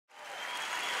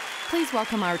Please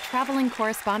welcome our traveling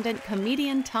correspondent,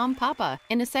 comedian Tom Papa,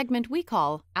 in a segment we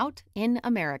call Out in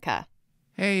America.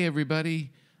 Hey,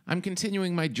 everybody. I'm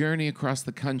continuing my journey across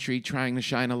the country trying to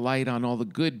shine a light on all the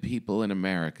good people in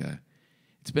America.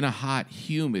 It's been a hot,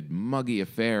 humid, muggy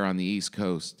affair on the East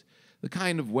Coast, the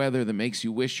kind of weather that makes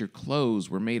you wish your clothes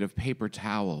were made of paper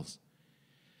towels.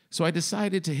 So I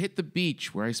decided to hit the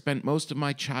beach where I spent most of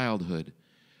my childhood,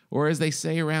 or as they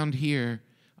say around here,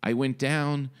 I went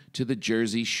down to the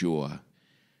Jersey Shore.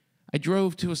 I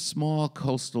drove to a small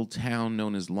coastal town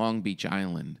known as Long Beach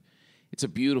Island. It's a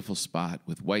beautiful spot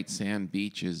with white sand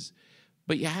beaches,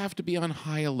 but you have to be on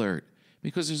high alert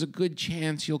because there's a good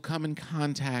chance you'll come in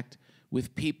contact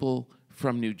with people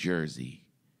from New Jersey.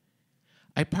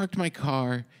 I parked my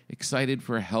car, excited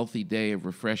for a healthy day of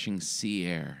refreshing sea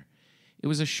air. It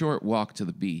was a short walk to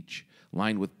the beach,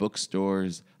 lined with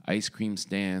bookstores, ice cream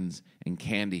stands, and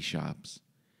candy shops.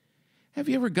 Have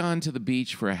you ever gone to the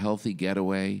beach for a healthy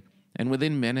getaway and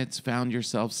within minutes found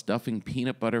yourself stuffing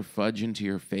peanut butter fudge into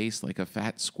your face like a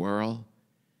fat squirrel?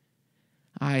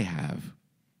 I have.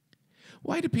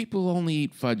 Why do people only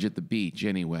eat fudge at the beach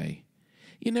anyway?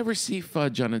 You never see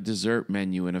fudge on a dessert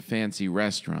menu in a fancy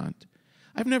restaurant.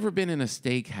 I've never been in a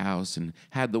steakhouse and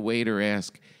had the waiter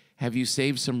ask, "Have you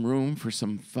saved some room for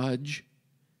some fudge?"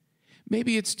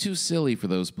 Maybe it's too silly for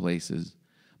those places.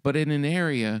 But in an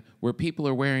area where people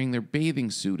are wearing their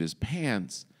bathing suit as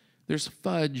pants, there's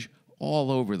fudge all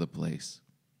over the place.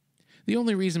 The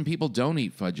only reason people don't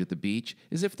eat fudge at the beach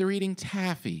is if they're eating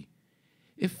taffy.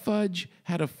 If fudge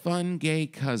had a fun gay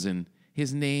cousin,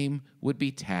 his name would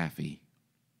be Taffy.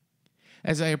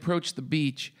 As I approached the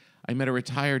beach, I met a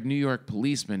retired New York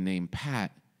policeman named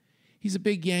Pat. He's a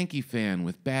big Yankee fan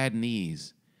with bad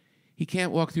knees. He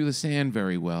can't walk through the sand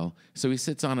very well, so he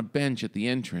sits on a bench at the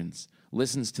entrance,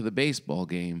 listens to the baseball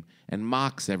game, and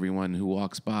mocks everyone who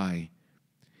walks by.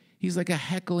 He's like a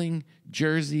heckling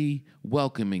Jersey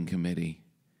welcoming committee.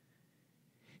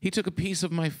 He took a piece of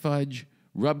my fudge,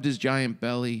 rubbed his giant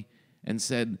belly, and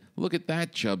said, "Look at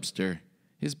that chubster.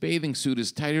 His bathing suit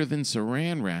is tighter than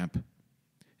saran wrap.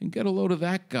 And get a load of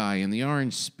that guy in the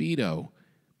orange Speedo.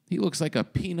 He looks like a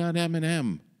peanut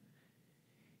M&M.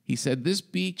 He said, "This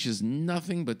beach is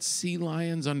nothing but sea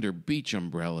lions under beach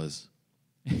umbrellas."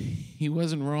 He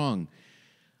wasn't wrong.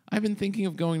 I've been thinking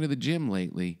of going to the gym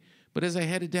lately, but as I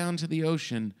headed down to the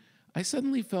ocean, I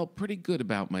suddenly felt pretty good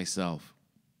about myself.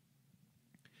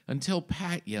 Until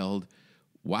Pat yelled,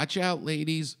 "Watch out,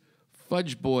 ladies.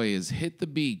 Fudge Boy has hit the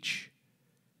beach."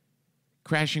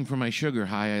 Crashing from my sugar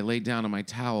high, I laid down on my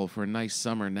towel for a nice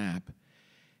summer nap.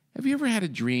 Have you ever had a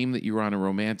dream that you were on a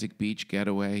romantic beach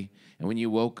getaway, and when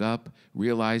you woke up,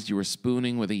 realized you were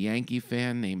spooning with a Yankee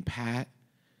fan named Pat?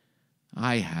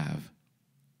 I have.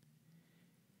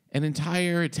 An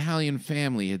entire Italian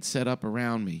family had set up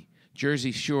around me,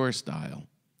 Jersey Shore style.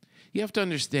 You have to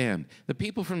understand, the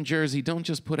people from Jersey don't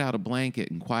just put out a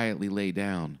blanket and quietly lay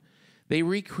down. They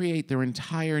recreate their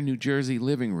entire New Jersey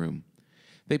living room.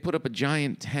 They put up a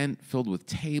giant tent filled with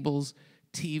tables,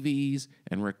 TVs,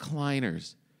 and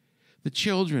recliners. The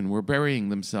children were burying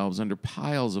themselves under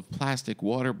piles of plastic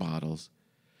water bottles.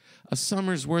 A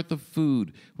summer's worth of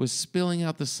food was spilling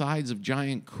out the sides of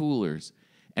giant coolers,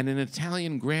 and an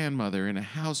Italian grandmother in a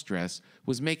house dress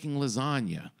was making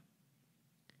lasagna.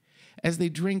 As they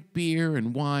drink beer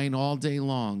and wine all day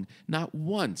long, not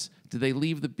once do they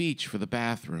leave the beach for the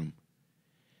bathroom.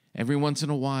 Every once in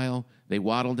a while, they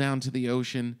waddle down to the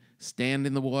ocean, stand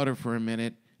in the water for a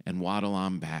minute, and waddle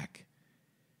on back.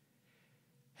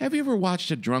 Have you ever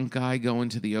watched a drunk guy go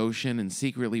into the ocean and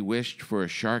secretly wished for a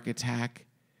shark attack?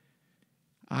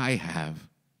 I have.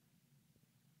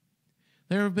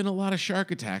 There have been a lot of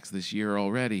shark attacks this year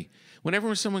already.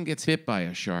 Whenever someone gets hit by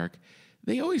a shark,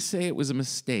 they always say it was a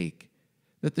mistake,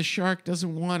 that the shark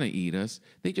doesn't want to eat us,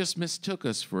 they just mistook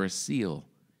us for a seal.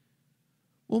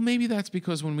 Well, maybe that's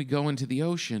because when we go into the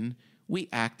ocean, we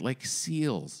act like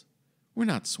seals. We're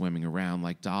not swimming around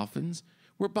like dolphins.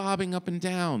 We're bobbing up and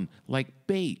down like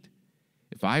bait.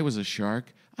 If I was a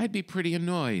shark, I'd be pretty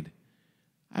annoyed.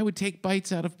 I would take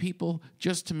bites out of people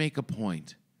just to make a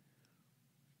point.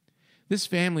 This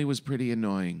family was pretty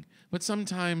annoying, but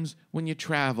sometimes when you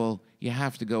travel, you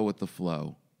have to go with the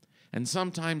flow. And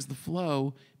sometimes the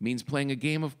flow means playing a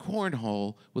game of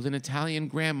cornhole with an Italian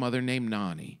grandmother named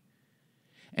Nani.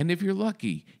 And if you're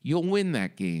lucky, you'll win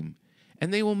that game,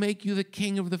 and they will make you the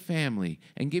king of the family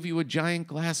and give you a giant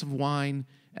glass of wine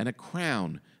and a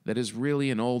crown that is really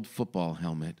an old football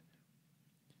helmet.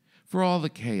 For all the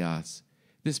chaos,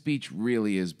 this beach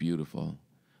really is beautiful.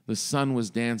 The sun was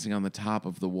dancing on the top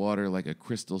of the water like a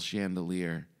crystal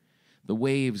chandelier. The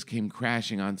waves came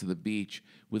crashing onto the beach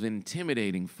with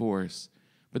intimidating force,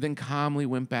 but then calmly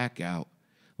went back out,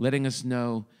 letting us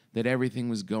know that everything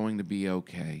was going to be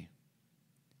okay.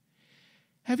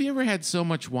 Have you ever had so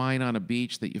much wine on a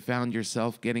beach that you found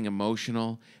yourself getting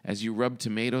emotional as you rubbed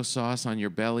tomato sauce on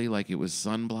your belly like it was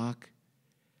sunblock?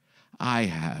 I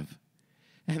have.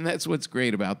 And that's what's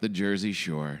great about the Jersey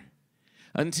Shore.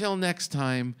 Until next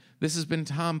time, this has been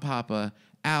Tom Papa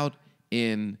out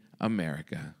in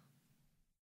America.